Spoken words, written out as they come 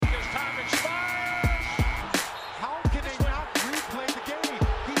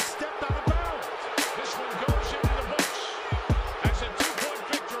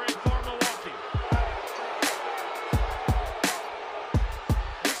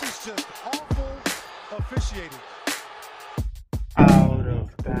appreciated. Out of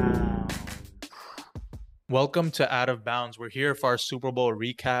bounds. Welcome to Out of Bounds. We're here for our Super Bowl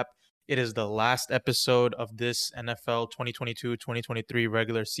recap. It is the last episode of this NFL 2022-2023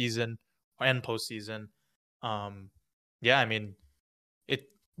 regular season and postseason. It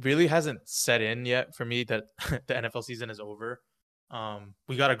really hasn't set in yet for me that the NFL season is over.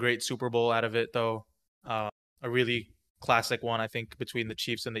 We got a great Super Bowl out of it, though. A really classic one, I think, between the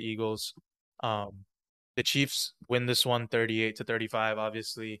Chiefs and the Eagles. The Chiefs win this one 38-35,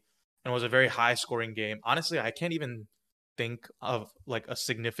 obviously, and it was a very high scoring game. Honestly, I can't even think of like a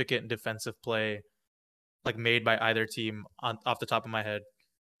significant defensive play like made by either team off the top of my head.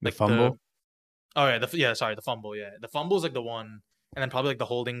 The fumble? The fumble. Yeah, the fumble is like the one, and then probably like the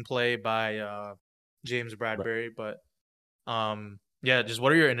holding play by James Bradbury. But just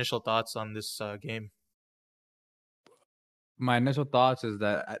what are your initial thoughts on this game? My initial thoughts is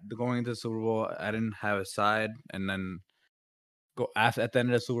that going into the Super Bowl, I didn't have a side, and then at the end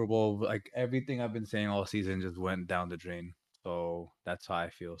of the Super Bowl, like everything I've been saying all season just went down the drain. So that's how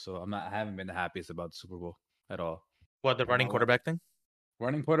I feel. So I haven't been the happiest about the Super Bowl at all. What, the running quarterback thing?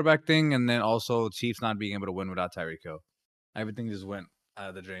 Running quarterback thing, and then also Chiefs not being able to win without Tyreek Hill. Everything just went out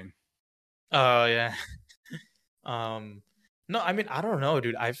of the drain. Oh yeah. No, I mean, I don't know,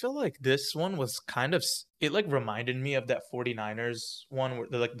 dude. I feel like this one was kind of it like reminded me of that 49ers one where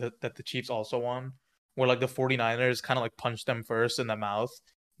that the Chiefs also won, where like the 49ers kind of like punched them first in the mouth,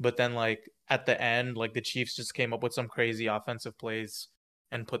 but then like at the end, like the Chiefs just came up with some crazy offensive plays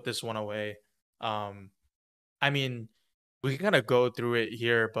and put this one away. I mean, we can kind of go through it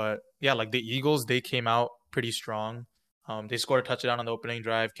here, but yeah, like the Eagles, they came out pretty strong. They scored a touchdown on the opening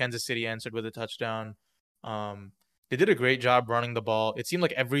drive. Kansas City answered with a touchdown. They did a great job running the ball. It seemed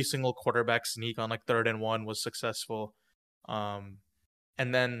like every single quarterback sneak on like 3rd and 1 was successful. And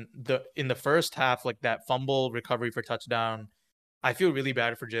then in the first half, like that fumble recovery for touchdown, I feel really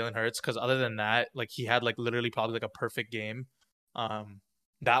bad for Jalen Hurts because other than that, like he had like literally probably like a perfect game.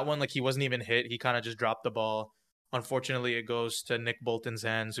 That one, like he wasn't even hit. He kind of just dropped the ball. Unfortunately, it goes to Nick Bolton's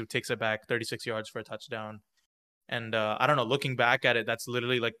hands, who takes it back 36 yards for a touchdown. And I don't know, looking back at it, that's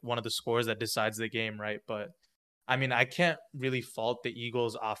literally like one of the scores that decides the game, right? But I mean, I can't really fault the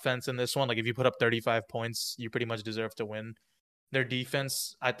Eagles' offense in this one. Like, if you put up 35 points, you pretty much deserve to win. Their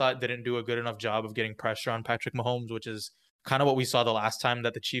defense, I thought, didn't do a good enough job of getting pressure on Patrick Mahomes, which is kind of what we saw the last time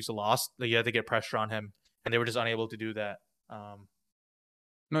that the Chiefs lost. That you had to get pressure on him, and they were just unable to do that.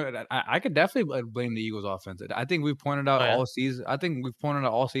 No, I could definitely blame the Eagles' offense. I think we've pointed out all season. I think we've pointed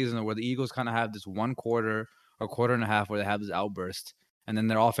out all season where the Eagles kind of have this one quarter or quarter and a half where they have this outburst, and then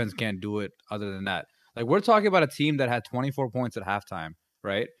their offense can't do it other than that. Like, we're talking about a team that had 24 points at halftime,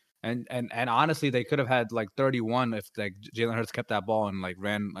 right? And honestly, they could have had like 31 if like Jalen Hurts kept that ball and like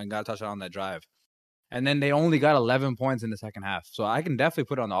ran and got a touchdown on that drive. And then they only got 11 points in the second half. So I can definitely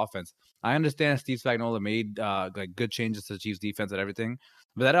put it on the offense. I understand Steve Spagnuolo made like good changes to the Chiefs defense and everything,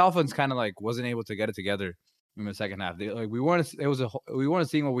 but that offense kind of like wasn't able to get it together in the second half. We weren't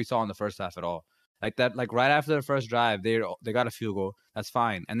seeing what we saw in the first half at all. Like that, like right after the first drive, they got a field goal. That's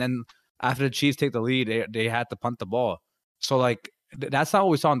fine. And then after the Chiefs take the lead, they had to punt the ball. So like that's not what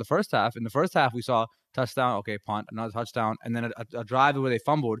we saw in the first half. In the first half, we saw touchdown, okay, punt, another touchdown, and then a drive where they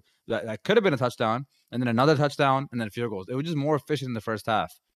fumbled that could have been a touchdown, and then another touchdown, and then field goals. It was just more efficient in the first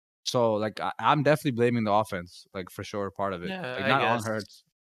half. So like I'm definitely blaming the offense, like for sure, part of it. Yeah, like, not on Hurts.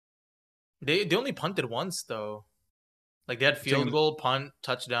 They only punted once though. Like they had field goal, punt,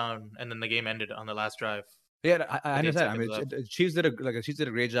 touchdown, and then the game ended on the last drive. Yeah, I understand. I mean, Chiefs did a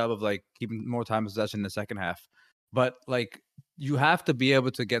great job of like keeping more time possession in the second half, but like you have to be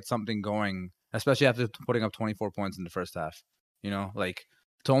able to get something going, especially after putting up 24 points in the first half. You know, like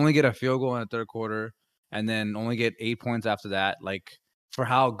to only get a field goal in the third quarter and then only get 8 points after that. Like for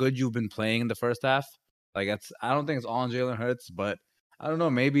how good you've been playing in the first half, like I don't think it's all on Jalen Hurts, but I don't know.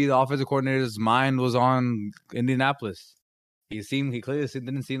 Maybe the offensive coordinator's mind was on Indianapolis. He clearly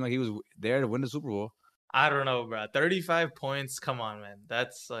didn't seem like he was there to win the Super Bowl. I don't know, bro. 35 points. Come on, man.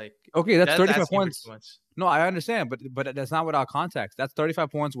 That's like okay. That's 35 points. No, I understand, but that's not without context. That's 35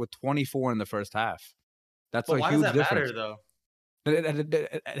 points with 24 in the first half. That's a huge difference. Why does that matter, though?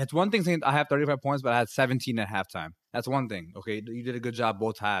 It's one thing saying I have 35 points, but I had 17 at halftime. That's one thing. Okay, you did a good job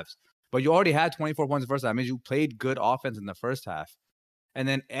both halves, but you already had 24 points in the first half. That means you played good offense in the first half, and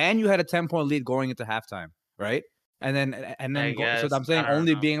you had a 10-point lead going into halftime, right? So I'm saying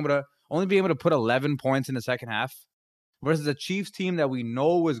only being able to put 11 points in the second half versus a Chiefs team that we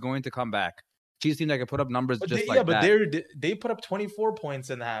know is going to come back. Chiefs team that can put up numbers that. They put up 24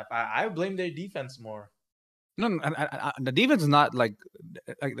 points in the half. I blame their defense more. No, the defense is not like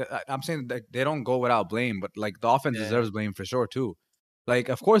like I'm saying that they don't go without blame, but like the offense Yeah. deserves blame for sure too. Like,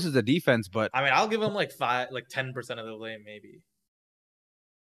 of course, it's the defense, but I mean, I'll give them like 10% of the blame, maybe.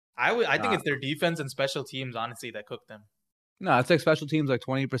 I think nah, it's their defense and special teams, honestly, that cooked them. no, it's like special teams like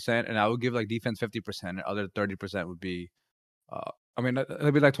 20%, and I would give like defense 50%. And other 30% would be, I mean,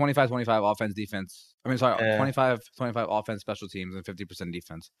 it'd be like 25-25 offense, defense. I mean, sorry, Yeah. 25-25 offense, special teams, and 50%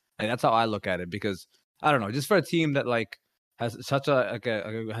 defense. And that's how I look at it because I don't know, just for a team that like has such a like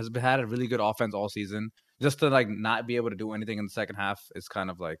has had a really good offense all season, just to like not be able to do anything in the second half is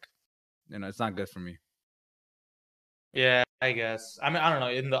kind of like, it's not good for me. Yeah, I guess. I mean, I don't know.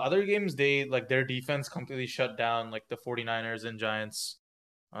 In the other games, they like their defense completely shut down like the 49ers and Giants.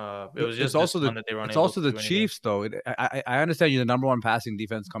 It But was just this one that they were it's unable also to the do anything. Chiefs though. I understand you're the number one passing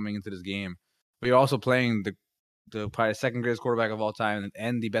defense coming into this game, but you're also playing the probably second greatest quarterback of all time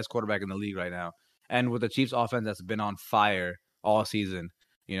and the best quarterback in the league right now. And with the Chiefs offense that's been on fire all season,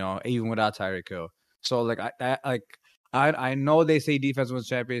 even without Tyreek Hill. So like I know they say defense wins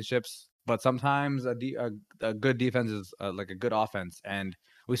championships, but sometimes a good defense is like a good offense. And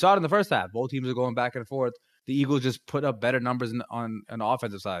we saw it in the first half. Both teams are going back and forth. The Eagles just put up better numbers on the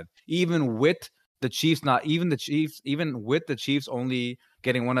offensive side, even with the Chiefs even with the Chiefs only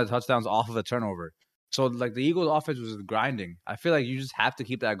getting one of the touchdowns off of a turnover. So like the Eagles offense was grinding. I feel like you just have to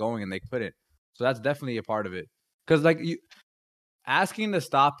keep that going, and they couldn't. So that's definitely a part of it. Because like you asking to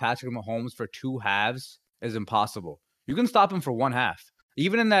stop Patrick Mahomes for two halves is impossible. You can stop him for one half.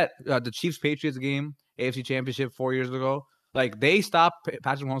 Even in that the Chiefs Patriots game, AFC Championship 4 years ago, like they stopped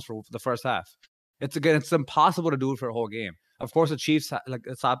Patrick Mahomes for the first half. It's impossible to do it for a whole game. Of course, the Chiefs like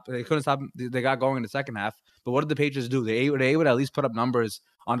they couldn't stop. They got going in the second half. But what did the Patriots do? They were able to at least put up numbers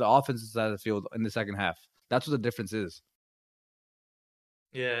on the offensive side of the field in the second half. That's what the difference is.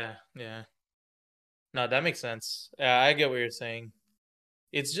 Yeah, yeah. No, that makes sense. Yeah, I get what you're saying.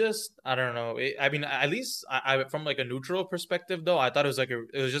 It's just I don't know. I mean, at least I from like a neutral perspective though, I thought it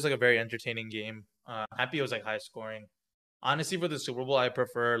was just like a very entertaining game. I'm happy it was like high scoring. Honestly, for the Super Bowl, I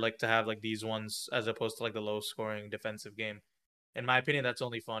prefer like to have like these ones as opposed to like the low scoring defensive game. In my opinion, that's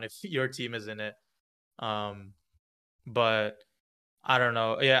only fun if your team is in it. Um, but I don't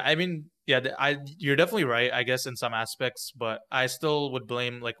know. Yeah, I mean, yeah, you're definitely right, I guess, in some aspects, but I still would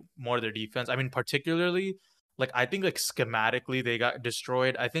blame like more their defense. I mean, particularly like I think like schematically they got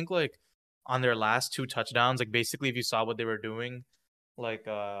destroyed. I think like on their last two touchdowns, like basically if you saw what they were doing, like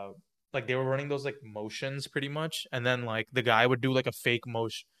like they were running those like motions pretty much, and then like the guy would do like a fake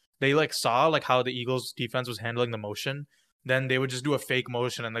motion. They like saw like how the Eagles defense was handling the motion, then they would just do a fake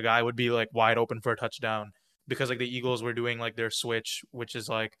motion and the guy would be like wide open for a touchdown because like the Eagles were doing like their switch, which is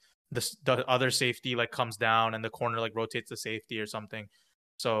like the other safety like comes down and the corner like rotates the safety or something.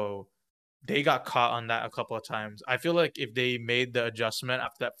 So they got caught on that a couple of times. I feel like if they made the adjustment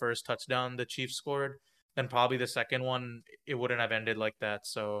after that first touchdown the Chiefs scored, then probably the second one it wouldn't have ended like that.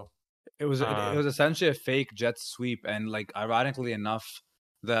 So It um was essentially a fake jet sweep, and like ironically enough,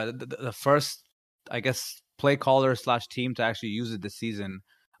 the first I guess play caller slash team to actually use it this season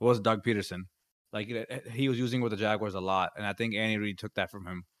was Doug Peterson. Like he was using it with the Jaguars a lot, and I think Andy Reid took that from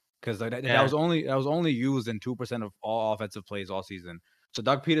him because yeah. that was only used in 2% of all offensive plays all season. So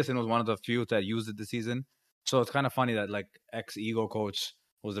Doug Peterson was one of the few that used it this season. So it's kind of funny that like ex Eagle coach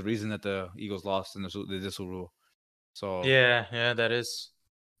was the reason that the Eagles lost in the Super Bowl. So Yeah, yeah, that is.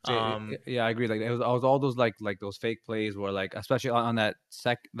 so, yeah, I agree. Like it was all those like those fake plays where like especially on that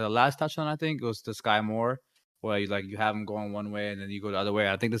the last touchdown I think it was to Sky Moore where you have him going one way and then you go the other way.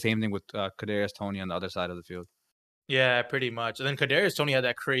 I think the same thing with Kadarius Toney on the other side of the field. Yeah, pretty much. And then Kadarius Toney had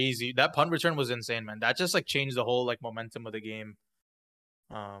that punt return was insane, man. That just like changed the whole like momentum of the game.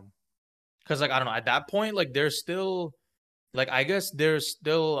 Um because like I don't know, at that point like they're still like I guess they're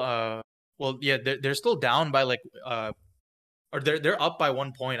still well yeah, they're still down by like or they're up by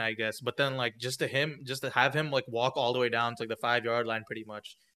 1 point, I guess. But then like just to have him like walk all the way down to like the 5 yard line pretty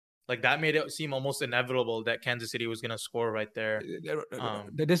much. Like that made it seem almost inevitable that Kansas City was gonna score right there.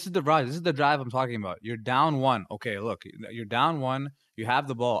 This is the drive. This is the drive I'm talking about. You're down one. Okay, look, you're down one. You have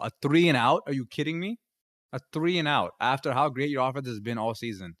the ball. A 3-and-out. Are you kidding me? A 3-and-out after how great your offense has been all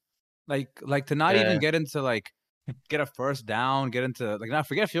season. Like to not even Yeah. get into like get a first down, get into like not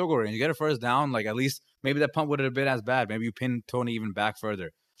forget field goal range. You get a first down, like at least maybe that punt wouldn't have been as bad. Maybe you pin Tony even back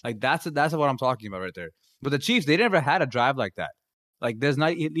further. Like that's what I'm talking about right there. But the Chiefs, they never had a drive like that. Like there's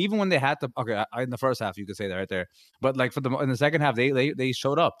not even when they had to. Okay, in the first half you could say that right there. But like in the second half, they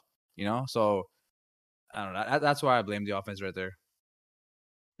showed up. So I don't know. That's why I blame the offense right there.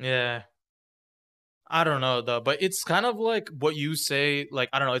 Yeah. I don't know though, but it's kind of like what you say, like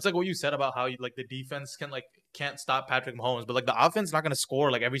I don't know, it's like what you said about how you like the defense can like can't stop Patrick Mahomes, but like the offense not gonna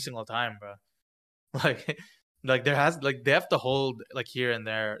score like every single time, bro. Like, like they have to hold like here and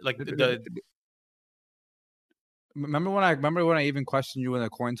there. Like Remember when I even questioned you when the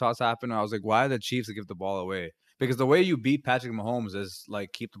coin toss happened? I was like, why are the Chiefs to give the ball away? Because the way you beat Patrick Mahomes is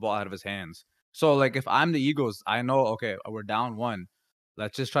like keep the ball out of his hands. So like if I'm the Eagles, I know okay, we're down one.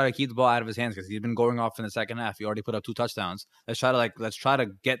 Let's just try to keep the ball out of his hands because he's been going off in the second half. He already put up 2 touchdowns. Let's try to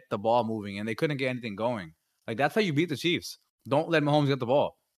get the ball moving, and they couldn't get anything going. Like that's how you beat the Chiefs. Don't let Mahomes get the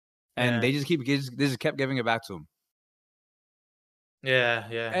ball, and yeah, they just kept giving it back to him.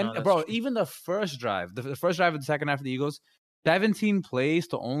 yeah. And No, that's bro, true. even the first drive, the first drive of the second half of the Eagles, 17 plays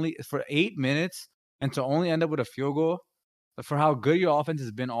to only for 8 minutes and to only end up with a field goal for how good your offense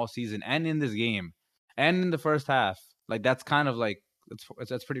has been all season and in this game and in the first half. Like that's kind of like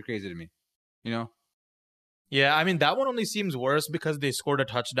that's pretty crazy to me, you know? Yeah, I mean that one only seems worse because they scored a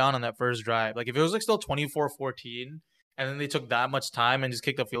touchdown on that first drive. Like if it was like still 24-14 and then they took that much time and just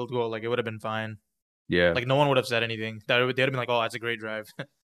kicked a field goal, like it would have been fine. Yeah. Like no one would have said anything. They'd have been like, "Oh, that's a great drive."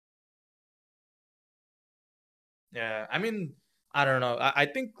 Yeah, I mean, I don't know. I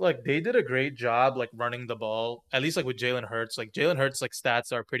think like they did a great job like running the ball. At least like with Jalen Hurts. Like Jalen Hurts like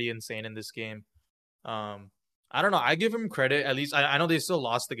stats are pretty insane in this game. Um, I don't know. I give him credit. At least I know they still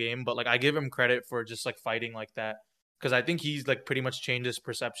lost the game, but like I give him credit for just like fighting like that because I think he's like pretty much changed his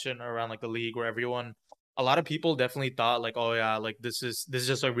perception around like the league where everyone. A lot of people definitely thought like, oh yeah, like this is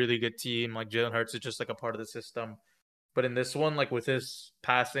just a really good team. Like Jalen Hurts is just like a part of the system. But in this one, like with his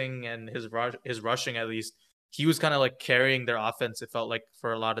passing and his rushing at least, he was kind of like carrying their offense. It felt like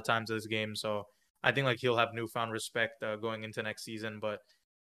for a lot of times of this game. So I think like he'll have newfound respect going into next season. But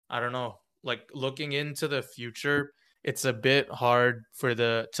I don't know. Like looking into the future, it's a bit hard for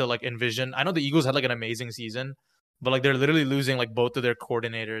the to like envision. I know the Eagles had like an amazing season, but like they're literally losing like both of their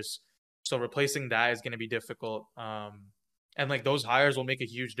coordinators. So replacing that is going to be difficult. And like those hires will make a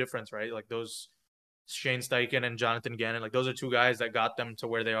huge difference, right? Like those Shane Steichen and Jonathan Gannon, like those are two guys that got them to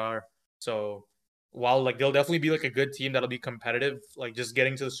where they are. So while like they'll definitely be like a good team that'll be competitive, like just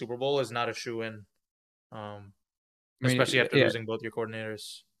getting to the Super Bowl is not a shoe in. Um, I mean, especially after yeah, losing both your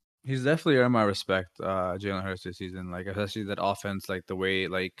coordinators. he's definitely earned my respect, Jalen Hurts this season. Like especially that offense, like the way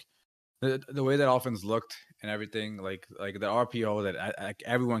that offense looked and everything, like the RPO that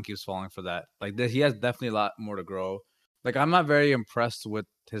everyone keeps falling for that. Like he has definitely a lot more to grow. Like I'm not very impressed with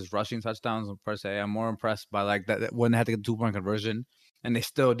his rushing touchdowns per se. I'm more impressed by like that when they had to get 2 point conversion and they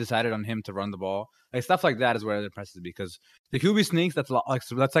still decided on him to run the ball. Like stuff like that is where it impresses me because the QB sneaks that's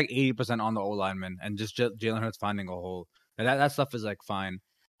like 80% on the O lineman and just Jalen Hurts finding a hole. And that stuff is like fine,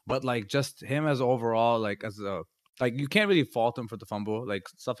 but like just him as overall like as a like you can't really fault him for the fumble. Like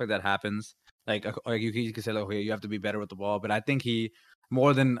stuff like that happens. Like you can say like, okay, you have to be better with the ball, but I think he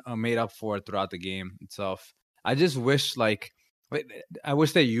more than made up for it throughout the game itself. I just wish I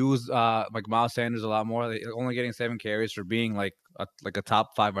wish they used like Miles Sanders a lot more. Like, only getting 7 carries for being like a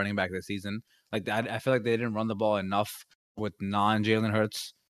top 5 running back this season. Like I feel like they didn't run the ball enough with non Jalen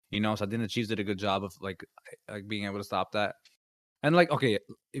Hurts. You know, so I think the Chiefs did a good job of like being able to stop that. And like, okay,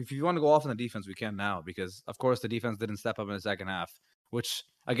 if you want to go off on the defense, we can now because of course the defense didn't step up in the second half. Which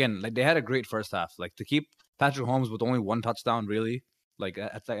again, like they had a great first half. Like to keep Patrick Holmes with only 1 touchdown, really,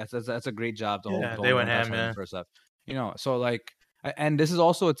 that's a great job to hold Yeah, with they only went one ham. touchdown in the Yeah, first half. You know, so like, and this is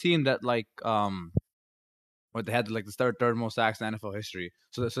also a team that where they had like the third most sacks in NFL history.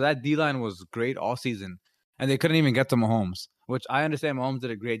 So that D line was great all season, and they couldn't even get to Mahomes. Which I understand Mahomes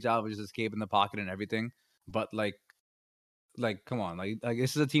did a great job of just escaping the pocket and everything, but like come on, like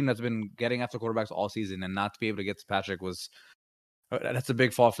this is a team that's been getting after quarterbacks all season, and not to be able to get to Patrick was that's a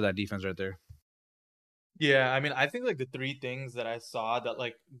big fault for that defense right there. yeah. I mean, I think like the three things that I saw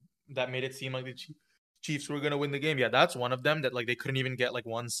that made it seem like the Chiefs were gonna win the game. Yeah, that's one of them. That like they couldn't even get like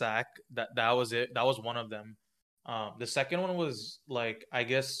one sack. That was it. That was one of them. The second one was like I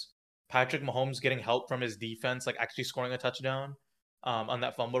guess Patrick Mahomes getting help from his defense, like actually scoring a touchdown. On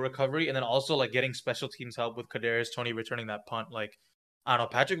that fumble recovery, and then also like getting special teams help with Kadarius Toney returning that punt. Like, I don't know,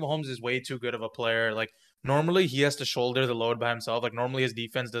 Patrick Mahomes is way too good of a player. Like, normally he has to shoulder the load by himself. Like, normally his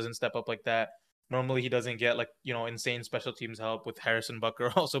defense doesn't step up like that. Normally he doesn't get like insane special teams help with Harrison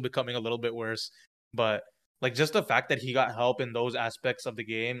Butker also becoming a little bit worse. But like just the fact that he got help in those aspects of the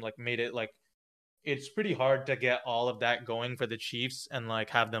game like made it like it's pretty hard to get all of that going for the Chiefs and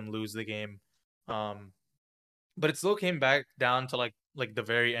like have them lose the game. Um, but it still came back down to like the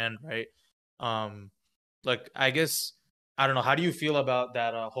very end, right? Um, like I guess I don't know. How do you feel about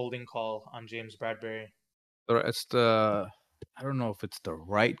that holding call on James Bradbury? It's the I don't know if it's the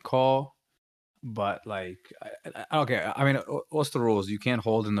right call. But like, okay, I mean, what's the rules? You can't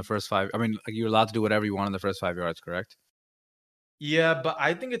hold in the first five. I mean, like, you're allowed to do whatever you want in the first 5 yards, correct? Yeah, but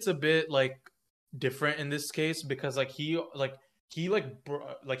I think it's a bit like different in this case because he like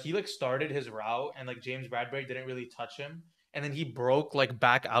started his route and like James Bradbury didn't really touch him, and then he broke like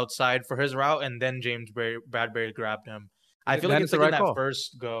back outside for his route, and then Bradbury grabbed him. I feel like Then it's it's the like in right that call.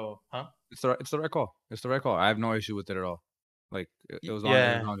 first go, huh? It's the right call. It's the right call. I have no issue with it at all. Like, it was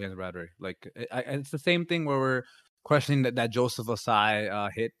Yeah. on James Bradbury. Like, it's the same thing where we're questioning that Joseph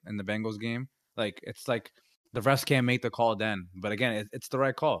Osai hit in the Bengals game. Like, it's like the refs can't make the call then. But again, it's the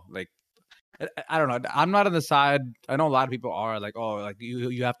right call. Like, I don't know. I'm not on the side. I know a lot of people are like, oh, like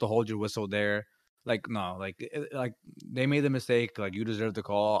you have to hold your whistle there. Like, no, like they made the mistake. Like, you deserve the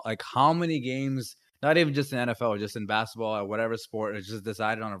call. Like, how many games? Not even just in NFL, just in basketball or whatever sport, it's just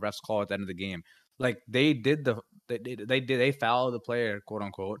decided on a ref's call at the end of the game. Like, they fouled the player, quote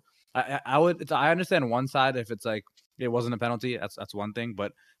unquote. I would I understand one side if it's like it wasn't a penalty. That's one thing.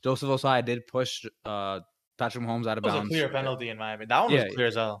 But Joseph Osai did push Patrick Mahomes out of That was a bounds. clear penalty in Miami. That one was Yeah, clear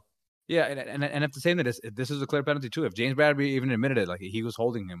as hell. yeah, and if the same that this is a clear penalty too. If James Bradbury even admitted it, like he was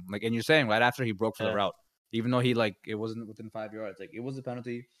holding him, like, and you're saying right after he broke for the Yeah. route, even though he like it wasn't within 5 yards, like it was a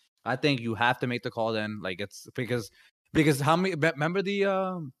penalty. I think you have to make the call then, like it's because how many remember the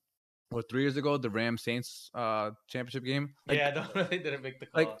or 3 years ago the Rams Saints championship game, Yeah, they didn't make the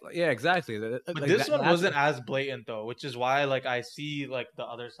like call. yeah, exactly, But like this one that's wasn't as blatant though, which is why like I see like the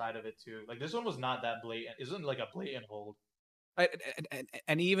other side of it too. Like this one was not that blatant. It wasn't like a blatant hold.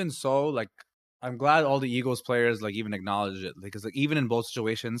 and even so, like I'm glad all the Eagles players like even acknowledge it because like even in both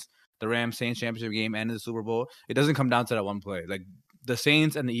situations, the Rams Saints championship game and the Super Bowl, it doesn't come down to that one play. Like the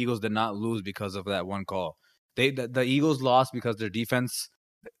Saints and the Eagles did not lose because of that one call. The Eagles lost because their defense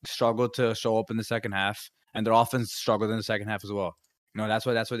struggled to show up in the second half, and their offense struggled in the second half as well. You know that's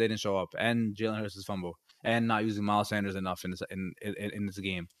why they didn't show up, and Jalen Hurts' fumble, and not using Miles Sanders enough in this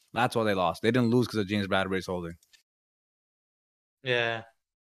game. That's why they lost. They didn't lose because of James Bradbury's holding. Yeah.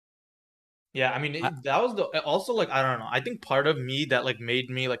 Yeah, I mean I, that was the also like I don't know. I think part of me that like made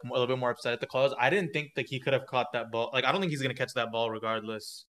me like a little bit more upset at the calls. I didn't think that he could have caught that ball. Like I don't think he's gonna catch that ball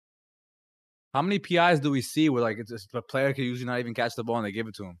regardless. How many PIs do we see where like it's just, the player can usually not even catch the ball and they give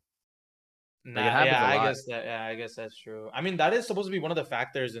it to him? Like it Nah, happens yeah, a lot. I guess that's true. I mean that is supposed to be one of the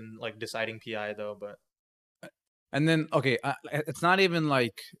factors in like deciding PI though, but And then okay, it's not even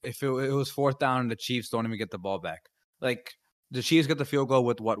like if it was fourth down and the Chiefs don't even get the ball back. Like the Chiefs get the field goal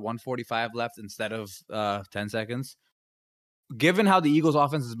with what 1:45 left instead of 10 seconds. Given how the Eagles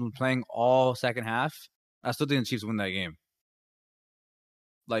offense has been playing all second half, I still think the Chiefs win that game.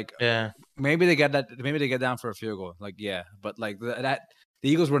 Like yeah. maybe they get that. Maybe they get down for a field goal. Like yeah, but like that the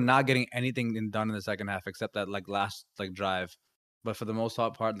Eagles were not getting anything done in the second half except that like last like drive. But for the most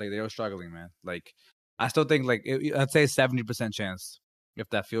part, like they were struggling, man. Like I still think like I'd say 70% chance if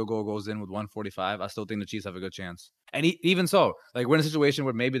that field goal goes in with 1:45. I still think the Chiefs have a good chance. And even so, like we're in a situation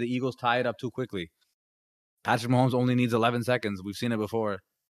where maybe the Eagles tie it up too quickly. Patrick Mahomes only needs 11 seconds. We've seen it before.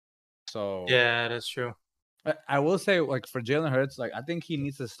 So Yeah, that's true. I will say, like for Jalen Hurts, like I think he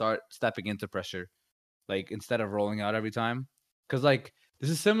needs to start stepping into pressure, like instead of rolling out every time. Because like this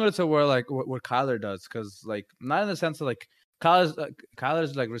is similar to where like what Kyler does. Because like not in the sense of like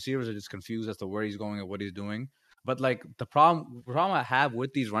Kyler's like receivers are just confused as to where he's going and what he's doing. But like the problem I have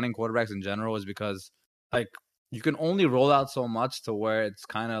with these running quarterbacks in general is because like you can only roll out so much to where it's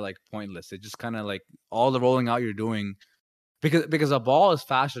kind of like pointless. It just kind of like all the rolling out you're doing because a ball is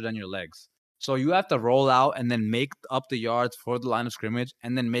faster than your legs. So you have to roll out and then make up the yards for the line of scrimmage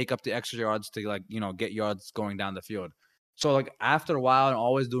and then make up the extra yards to like, get yards going down the field. So like after a while and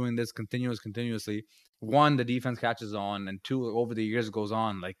always doing this continuously, one, the defense catches on, and two, over the years goes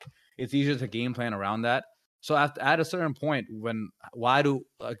on. Like it's easier to game plan around that. So at a certain point, when why do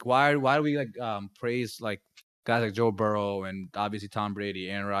we like praise like guys like Joe Burrow and obviously Tom Brady,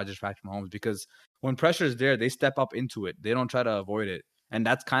 Aaron Rodgers, Patrick Mahomes, because when pressure is there, they step up into it. They don't try to avoid it. And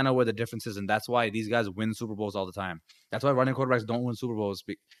that's kind of where the difference is. And that's why these guys win Super Bowls all the time. That's why running quarterbacks don't win Super Bowls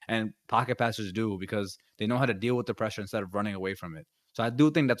and pocket passers do, because they know how to deal with the pressure instead of running away from it. So I do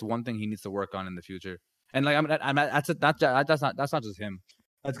think that's one thing he needs to work on in the future. And like that's not just him.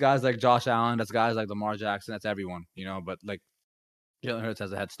 That's guys like Josh Allen. That's guys like Lamar Jackson. That's everyone, But like Jalen Hurts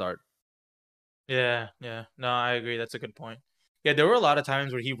has a head start. Yeah, yeah. No, I agree. That's a good point. Yeah, there were a lot of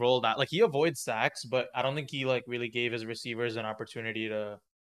times where he rolled out. Like he avoids sacks, but I don't think he like really gave his receivers an opportunity to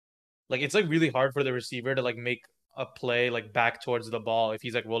like it's like really hard for the receiver to like make a play like back towards the ball if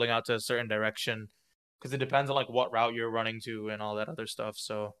he's like rolling out to a certain direction because it depends on like what route you're running to and all that other stuff.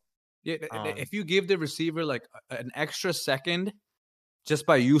 So, Yeah, um if you give the receiver like an extra second just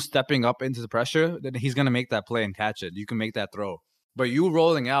by you stepping up into the pressure, then he's gonna make that play and catch it. You can make that throw. But you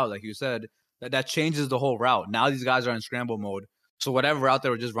rolling out, like you said, that changes the whole route. Now these guys are in scramble mode. So whatever route they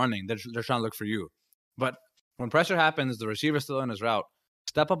were just running, they're trying to look for you. But when pressure happens, the receiver's still in his route.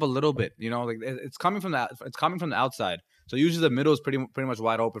 Step up a little bit. Like it's coming from the outside. So usually the middle is pretty much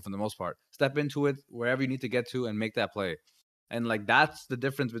wide open for the most part. Step into it wherever you need to get to and make that play. And like that's the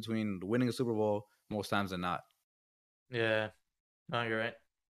difference between winning a Super Bowl most times than not. Yeah, no, you're right.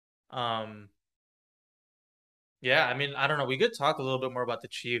 Um, yeah, I mean, I don't know. We could talk a little bit more about the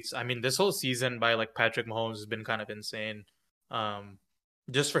Chiefs. I mean, this whole season by like Patrick Mahomes has been kind of insane. Um,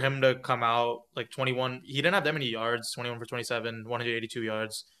 just for him to come out like 21, he didn't have that many yards, 21 for 27, 182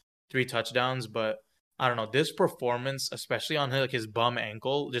 yards, three touchdowns, but I don't know. This performance, especially on like his bum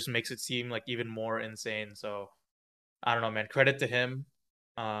ankle, just makes it seem like even more insane. So, I don't know, man. Credit to him.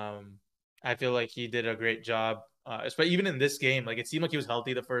 Um, I feel like he did a great job. Especially even in this game, like it seemed like he was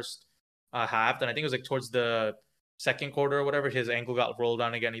healthy the first half, and I think it was like towards the second quarter or whatever, his ankle got rolled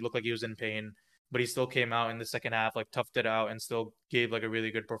on again. He looked like he was in pain, but he still came out in the second half, like toughed it out, and still gave like a really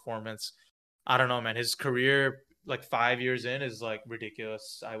good performance. I don't know, man. His career, like 5 years in, is like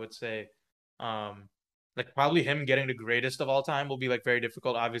ridiculous. I would say, like probably him getting the greatest of all time will be like very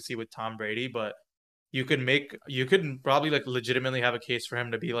difficult, obviously with Tom Brady, but you could probably like legitimately have a case for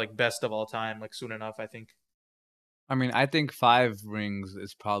him to be like best of all time like soon enough, I think. I mean, I think 5 rings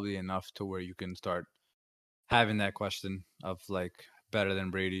is probably enough to where you can start having that question of like better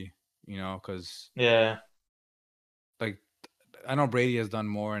than Brady, because Yeah. like I know Brady has done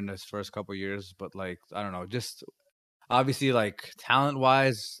more in his first couple years, but like I don't know, just obviously like talent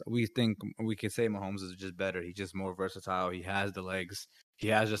wise, we think we could say Mahomes is just better. He's just more versatile. He has the legs. He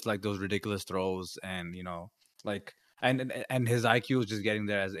has just like those ridiculous throws, and like and his IQ is just getting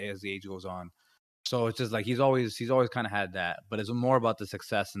there as the age goes on. So it's just like he's always kind of had that, but it's more about the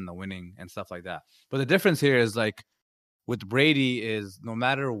success and the winning and stuff like that. But the difference here is like with Brady is no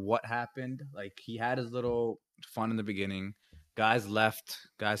matter what happened, like he had his little fun in the beginning. Guys left,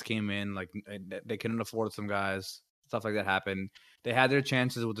 guys came in, like they couldn't afford some guys. Stuff like that happened. They had their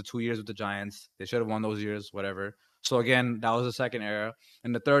chances with the 2 years with the Giants. They should have won those years, whatever. So again, that was the second era.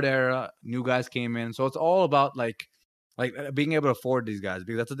 And the third era, new guys came in. So it's all about being able to afford these guys,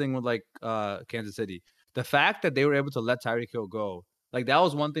 because that's the thing with like Kansas City. The fact that they were able to let Tyreek Hill go, like that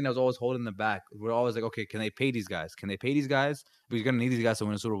was one thing that was always holding them back. We're always like, okay, can they pay these guys? Can they pay these guys? We're gonna need these guys to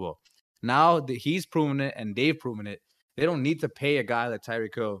win a Super Bowl. Now that he's proven it and they've proven it, they don't need to pay a guy like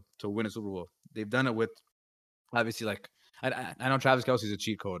Tyreek Hill to win a Super Bowl. They've done it with obviously like I know Travis Kelce's a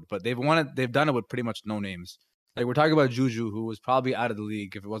cheat code, but they've done it with pretty much no names. Like we're talking about Juju, who was probably out of the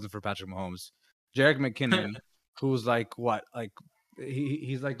league if it wasn't for Patrick Mahomes. Jerick McKinnon, who's like what like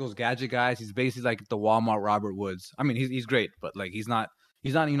he's like those gadget guys. He's basically like the Walmart Robert Woods. I mean, he's great, but like he's not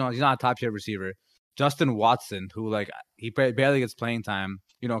he's not a top tier receiver. Justin Watson, who like he barely gets playing time.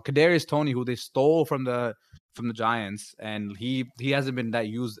 Kadarius Toney, who they stole from the Giants, and he hasn't been that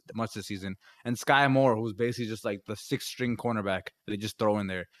used much this season. And Sky Moore, who's basically just like the sixth string cornerback that they just throw in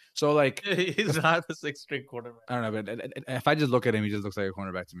there. So like He's not the sixth string quarterback. I don't know, but if I just look at him, he just looks like a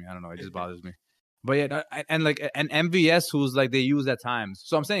cornerback to me. I don't know, it just bothers me. But yeah, and like an MVS who's like they use at times.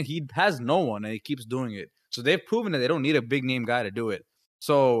 So I'm saying he has no one and he keeps doing it. So they've proven that they don't need a big name guy to do it.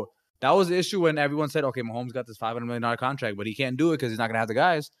 So that was the issue when everyone said, okay, Mahomes got this $500 million contract, but he can't do it because he's not gonna have the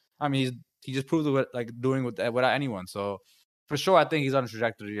guys. I mean, he just proved it like doing without anyone. So for sure, I think he's on a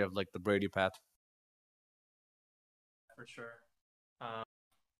trajectory of like the Brady path. For sure.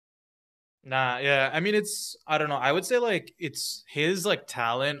 Nah, yeah. I mean, I don't know. I would say like it's his like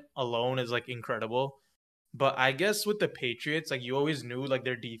talent alone is like incredible. But I guess with the Patriots, like you always knew like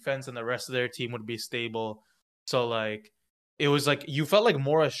their defense and the rest of their team would be stable. So like it was like you felt like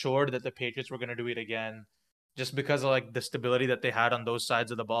more assured that the Patriots were gonna do it again, just because of like the stability that they had on those sides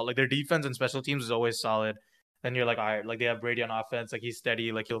of the ball. Like their defense and special teams is always solid. Then you're like, all right, like they have Brady on offense, like he's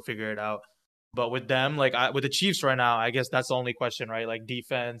steady, like he'll figure it out. But with them, like with the Chiefs right now, I guess that's the only question, right? Like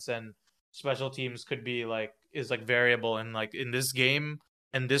defense and special teams could be like is like variable, and like in this game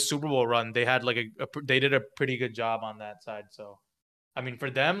and this Super Bowl run, they had like they did a pretty good job on that side. So I mean, for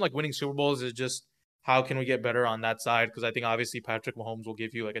them, like winning Super Bowls is just how can we get better on that side? Because I think obviously Patrick Mahomes will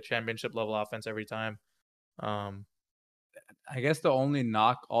give you like a championship level offense every time. Um, I guess the only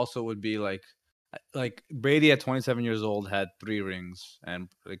knock also would be like Brady at 27 years old had 3 rings and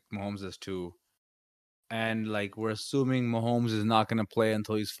like Mahomes has 2. And like we're assuming Mahomes is not going to play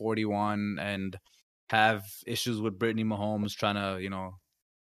until he's 41 and have issues with Brittany Mahomes trying to,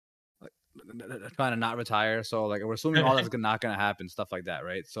 trying to not retire. So like we're assuming all that's not going to happen, stuff like that,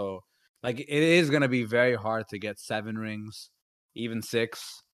 right? So like it is going to be very hard to get 7 rings. even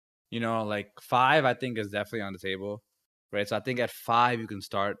 6. Like 5, I think is definitely on the table, right? So I think at 5 you can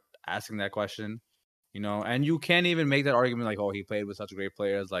start asking that question, and you can't even make that argument like, oh, he played with such great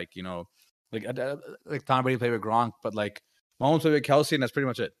players, like like Tom Brady played with Gronk, but like Mahomes played with Kelsey, and that's pretty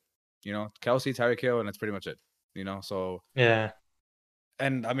much it. Kelsey, Tyreek Hill, and that's pretty much it. So Yeah.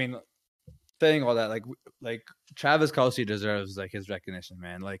 and I mean, saying all that, like Travis Kelsey deserves like his recognition,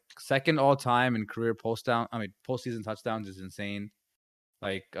 man. Like second all time in career postseason touchdowns is insane.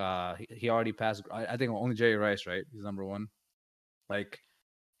 Like he already passed. I think only Jerry Rice, right? He's number 1. Like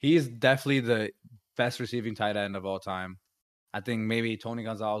he's definitely the best receiving tight end of all time. I think maybe Tony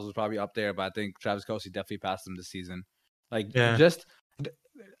Gonzalez was probably up there, but I think Travis Kelsey definitely passed him this season. Like Yeah. just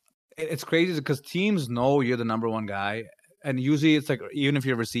it's crazy because teams know you're the number 1 guy, and usually it's like even if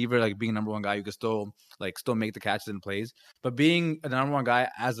you're a receiver, like being number 1 guy, you can still make the catches and plays. But being the number 1 guy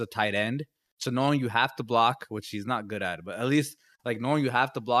as a tight end, so knowing you have to block, which he's not good at, but at least like knowing you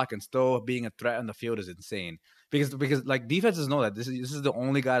have to block and still being a threat on the field is insane. Because like defenses know that this is the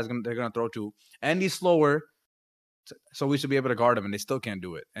only guy they're gonna throw to, and he's slower, so we should be able to guard him, and they still can't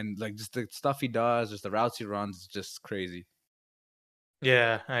do it. And like just the stuff he does, just the routes he runs, is just crazy.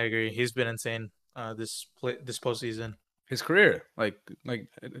 Yeah, I agree. He's been insane this postseason. His career, like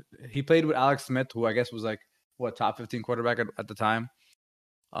he played with Alex Smith, who I guess was like what top 15 quarterback at the time.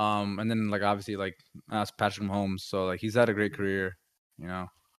 And then like obviously like that's Patrick Mahomes, so like he's had a great career, you know.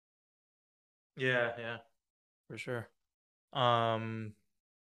 Yeah, yeah, for sure.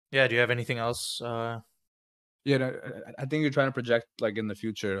 Yeah, do you have anything else? Yeah, I think you're trying to project like in the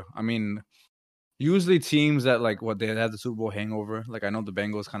future. I mean, usually teams that like what they had the Super Bowl hangover. Like I know the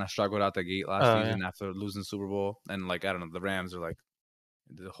Bengals kind of struggled out the gate last Yeah. season after losing the Super Bowl, and like I don't know, the Rams are like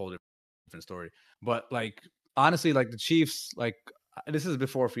the whole different story. But like honestly, like the Chiefs, like this is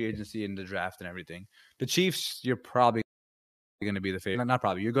before free agency and the draft and everything. The Chiefs, you're probably going to be the favorite. Not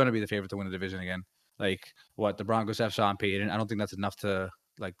probably, you're going to be the favorite to win the division again. Like what the Broncos have Sean Payton. I don't think that's enough to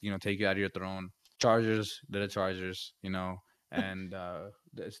like take you out of your throne. Chargers, they're the Chargers, and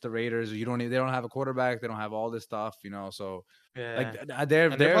it's the Raiders. They don't have a quarterback. They don't have all this stuff, So like Yeah. they're And they're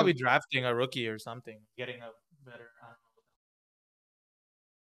they're probably drafting a rookie or something, getting a better. I don't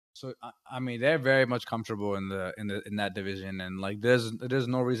so I mean they're very much comfortable in that division, and like there's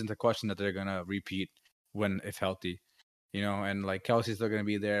no reason to question that they're gonna repeat when if healthy, and like Kelsey's still gonna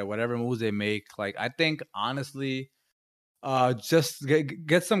be there. Whatever moves they make, like I think honestly, just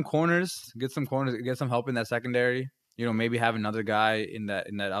get some corners, get some help in that secondary. Maybe have another guy in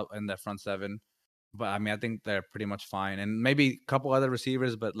that front 7. But I mean, I think they're pretty much fine, and maybe a couple other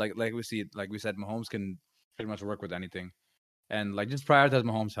receivers. But like we said, Mahomes can pretty much work with anything. And like just prioritize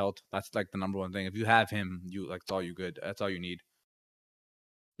Mahomes' health. That's like the number 1 thing. If you have him, it's all you good. That's all you need.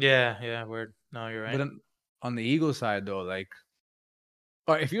 Yeah, yeah, word. No, you're But right. then on the Eagles side though, like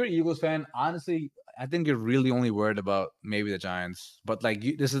or if you're an Eagles fan, honestly, I think you're really only worried about maybe the Giants. But like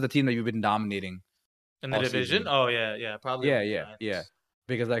this is the team that you've been dominating In the all division? season. Oh yeah, yeah, probably Yeah, only yeah, yeah. Giants.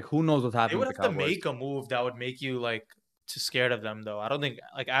 Because like who knows what's They happening would with the have to Cowboys. make a move that would make you like too scared of them though. I don't think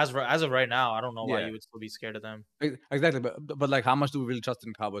like as of right now, I don't know why Yeah. you would still be scared of them. Exactly, but like, how much do we really trust in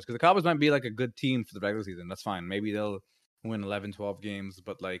the Cowboys? Because the Cowboys might be like a good team for the regular season. That's fine. Maybe they'll win 11, 12 games,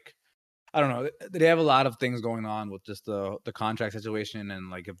 but like I don't know. They have a lot of things going on with just the contract situation and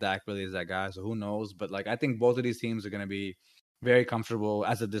like if Dak really is that guy. So who knows? But like I think both of these teams are going to be very comfortable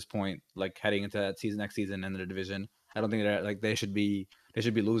as of this point, like heading into that season next season in the division. I don't think they're like they should be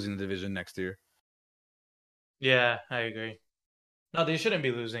losing the division next year. Yeah, I agree. No, they shouldn't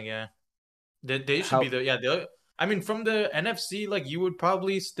be losing. Yeah, they should be How the yeah. I mean, from the NFC, like you would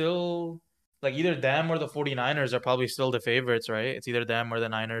probably still like either them or the 49ers are probably still the favorites, right? It's either them or the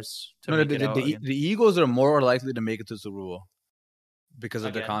Niners to no make it out the again. Eagles are more likely to make it to the Super Bowl because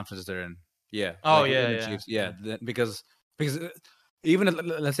of the Again? conference they're in. Yeah, Oh like yeah, within the yeah, Chiefs. Yeah, yeah, because even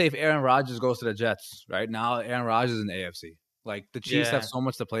let's say if Aaron Rodgers goes to the Jets, right now Aaron Rodgers is in the AFC. Like the Chiefs have yeah. so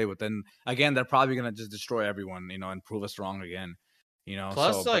much to play with, and again they're probably gonna just destroy everyone, and prove us wrong again.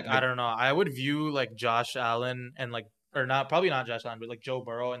 Plus, So but like I don't know, I would view like Josh Allen and like or not probably not Josh Allen, but like Joe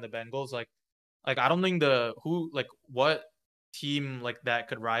Burrow and the Bengals. Like I don't think the who like what team like that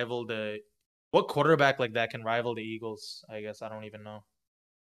could rival the what quarterback like that can rival the Eagles. I guess I don't even know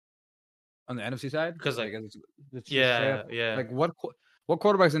on the NFC side, because like like it's just straight up yeah, yeah, like what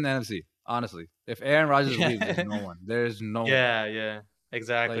quarterbacks in the NFC? Honestly, if Aaron Rodgers leaves, there's yeah, no one. There's no one. yeah, yeah, Like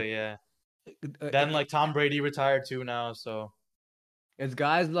exactly, yeah. Then it, like Tom Brady retired too now, so it's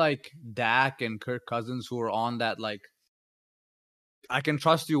guys like Dak and Kirk Cousins who are on that like I can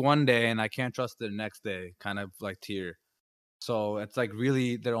trust you one day and I can't trust the next day kind of like tier. So it's like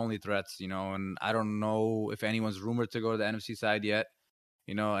really their only threats, and I don't know if anyone's rumored to go to the NFC side yet,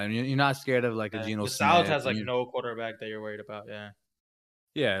 and you're not scared of like a Yeah. Geno The South Smith, has like no quarterback that you're worried about. Yeah.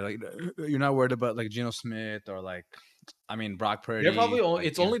 yeah, like you're not worried about like Geno Smith or like, I mean, Brock They're Purdy, probably like,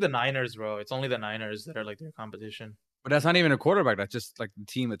 it's only the Niners, bro. It's only the Niners that are like their competition. but that's not even a quarterback. That's just like the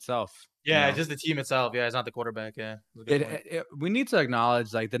team itself, Yeah, it's just the team itself. Yeah, it's not the quarterback. Yeah, that's a good point. We need to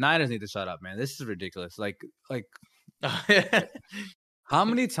acknowledge like the Niners need to shut up, man. This is ridiculous. Like how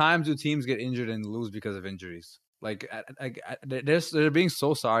many times do teams get injured and lose because of injuries? Like, they're being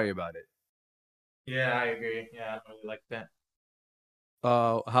so sorry about it. Yeah, I agree. Yeah, I don't really like that.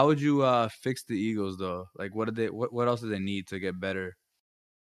 How would you fix the Eagles though? Like, what else do they need to get better?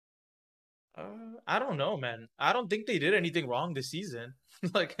 I don't know, man. I don't think they did anything wrong this season.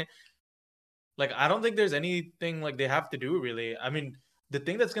 like, I don't think there's anything like they have to do really. I mean, the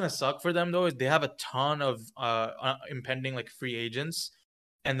thing that's gonna suck for them though is they have a ton of impending like free agents,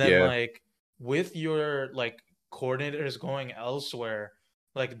 and then Yeah. like with your like coordinators going elsewhere,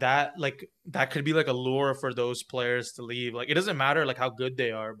 like that could be like a lure for those players to leave. Like it doesn't matter like how good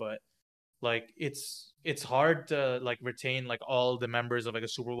they are, but like it's hard to like retain like all the members of like a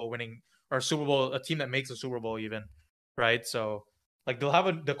Super Bowl winning or a team that makes a Super Bowl even, right? So like they'll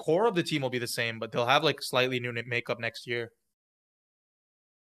have the core of the team will be the same, but they'll have like slightly new makeup next year.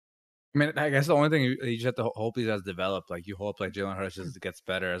 I mean, I guess the only thing you just have to hope he has developed. Like you hope like Jalen Hurts just gets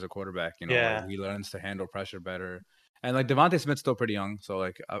better as a quarterback. Like Yeah. he learns to handle pressure better. And like Devontae Smith's still pretty young, so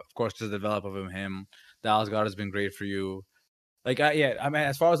like of course just develop of him. Dallas Goedert has been great for you. Like yeah, I mean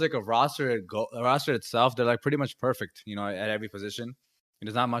as far as like a roster itself, they're like pretty much perfect. At every position.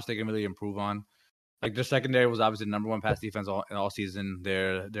 There's not much they can really improve on. Like their secondary was obviously the number one pass defense all season.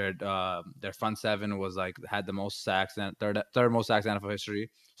 Their front seven was like had the most sacks and third most sacks in NFL history.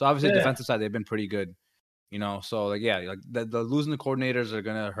 So obviously Yeah. defensive side they've been pretty good. So like yeah, like the losing the coordinators are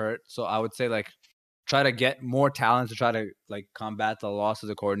gonna hurt. So I would say like try to get more talent to try to like combat the loss of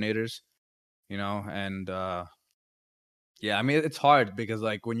the coordinators. And yeah, I mean it's hard because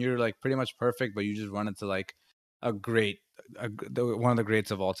like when you're like pretty much perfect, but you just run into like a great, one of the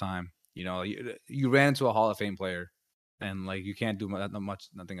greats of all time. You ran into a Hall of Fame player, and like you can't do nothing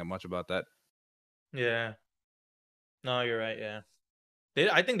much about that. Yeah. No, you're right. Yeah.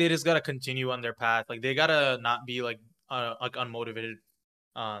 I think they just gotta continue on their path. Like they gotta not be like unmotivated.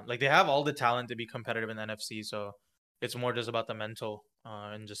 Like they have all the talent to be competitive in the NFC, so it's more just about the mental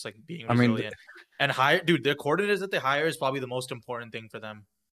and just like being I mean, resilient. And hire, dude, the coordinators that they hire is probably the most important thing for them.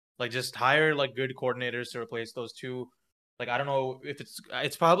 Like just hire like good coordinators to replace those two. Like I don't know if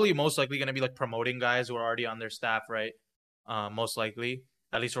it's probably most likely gonna be like promoting guys who are already on their staff, right? Most likely,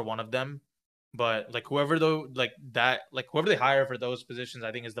 at least for one of them. But like whoever though like that like whoever they hire for those positions,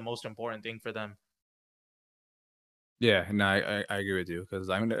 I think is the most important thing for them. yeah, no, I agree with you because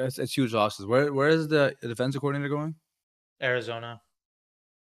I mean it's huge losses. Where is the defensive coordinator going? Arizona.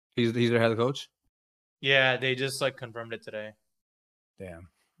 He's their head coach. Yeah, they just like confirmed it today. Damn.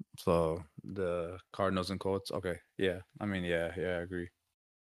 So the Cardinals and Colts. Okay, yeah. I mean, yeah, I agree.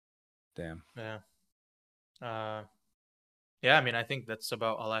 Damn. Yeah. Uh, yeah. I mean, I think that's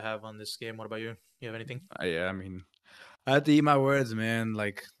about all I have on this game. What about you? You have anything? Yeah, I mean, I have to eat my words, man.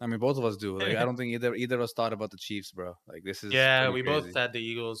 Like, I mean, both of us do. Like, I don't think either of us thought about the Chiefs, bro. Like, this is Yeah, pretty we both crazy. had the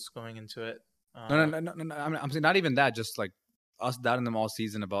Eagles going into it. No. I'm saying not even that. Just like us doubting them all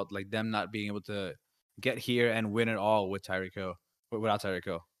season about like them not being able to get here and win it all with Tyreek Hill, without Tyreek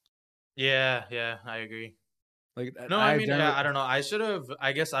Hill. Yeah, I agree. Like, No, I I mean, generally, yeah, I don't know. I should have.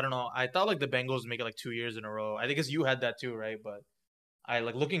 I guess I don't know. I thought like the Bengals make it like 2 years in a row. I think it's you had that too, right? But I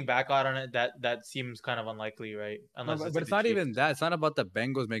like looking back on it, that seems kind of unlikely, right? no, Unless it's but like it's the not Chiefs. even that. It's not about the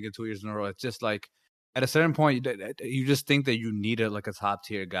Bengals making 2 years in a row. It's just like at a certain point, you just think that you need like a top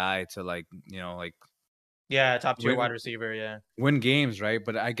tier guy to like like Yeah, top tier win wide receiver. Yeah. win games, right?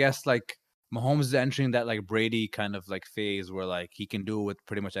 But I guess like Mahomes is entering that like Brady kind of like phase where like he can do it with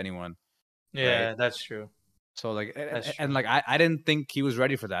pretty much anyone, right? Yeah, that's true. So like That's and true. like I didn't think he was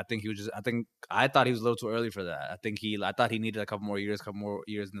ready for that. I thought he was a little too early for that. I thought he needed a couple more years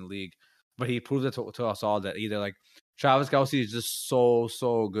in the league. But he proved it to us all that either like Travis Kelce is just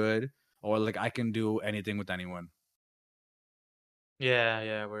so good, or like I can do anything with anyone.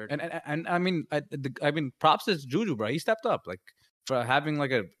 Yeah, word. And I mean props to Juju, bro. He stepped up like for having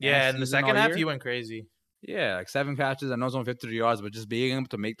like a Yeah, ass in the season all second half, he year. went crazy. Yeah, like 7 catches. I know it's only 53 yards, but just being able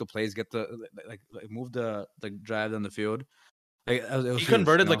to make the plays, get the like move the like drive down the field, like it He was huge,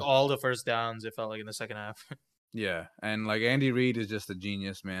 converted like all the first downs. It felt like in the second half. Yeah, and like Andy Reid is just a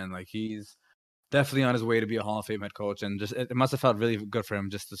genius, man. Like he's definitely on his way to be a Hall of Fame head coach, and just it must have felt really good for him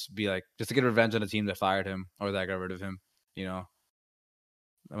just to be like just to get revenge on the team that fired him or that got rid of him. You know,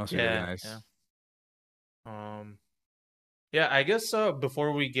 that must be really Yeah, nice. yeah. Um, yeah, I guess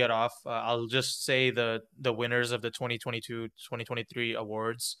before we get off, I'll just say the winners of the 2022-2023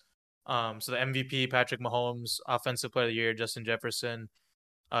 awards. So the MVP, Patrick Mahomes, Offensive Player of the Year, Justin Jefferson,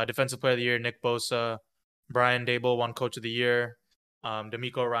 Defensive Player of the Year, Nick Bosa, Brian Dable won Coach of the Year,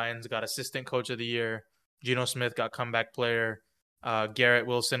 D'Amico Ryans got Assistant Coach of the Year, Geno Smith got Comeback Player, Garrett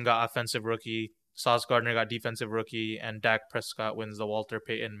Wilson got Offensive Rookie, Sauce Gardner got Defensive Rookie, and Dak Prescott wins the Walter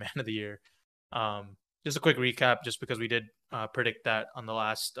Payton Man of the Year. Um, just a quick recap, just because we did predict that on the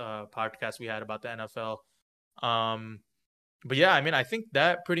last podcast we had about the NFL. But yeah, I mean, I think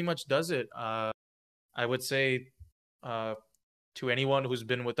that pretty much does it. I would say uh, to anyone who's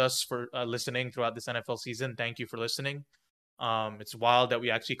been with us for listening throughout this NFL season, thank you for listening. It's wild that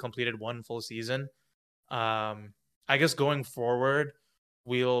we actually completed one full season. I guess going forward,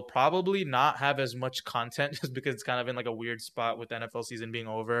 we'll probably not have as much content just because it's kind of in like a weird spot with the NFL season being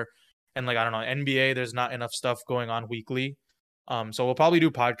over. And like, I don't know, NBA, there's not enough stuff going on weekly. So we'll probably do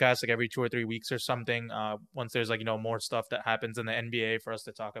podcasts like every 2 or 3 weeks or something. Once there's like, more stuff that happens in the NBA for us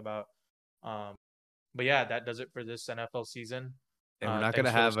to talk about. Um, but yeah, that does it for this NFL season. And we're not Thanks gonna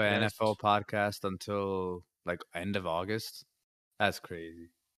for have listening, an guys. NFL podcast until like end of August. That's crazy.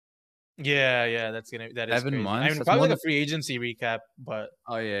 Yeah, that is 7 crazy. I months. mean, That's probably more like than. a free agency recap, but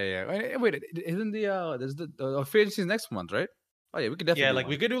Oh yeah, yeah. Wait, isn't there's the free agency next month, right? Oh yeah, we could yeah, definitely do like one.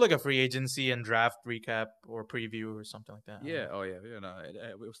 we could do like a free agency and draft recap or preview or something like that. I don't Yeah. know. Oh yeah. Yeah. No,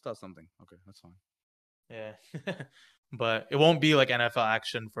 we'll start something. Okay, that's fine. Yeah, but it won't be like NFL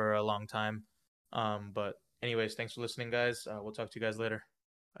action for a long time. But anyways, thanks for listening, guys. We'll talk to you guys later.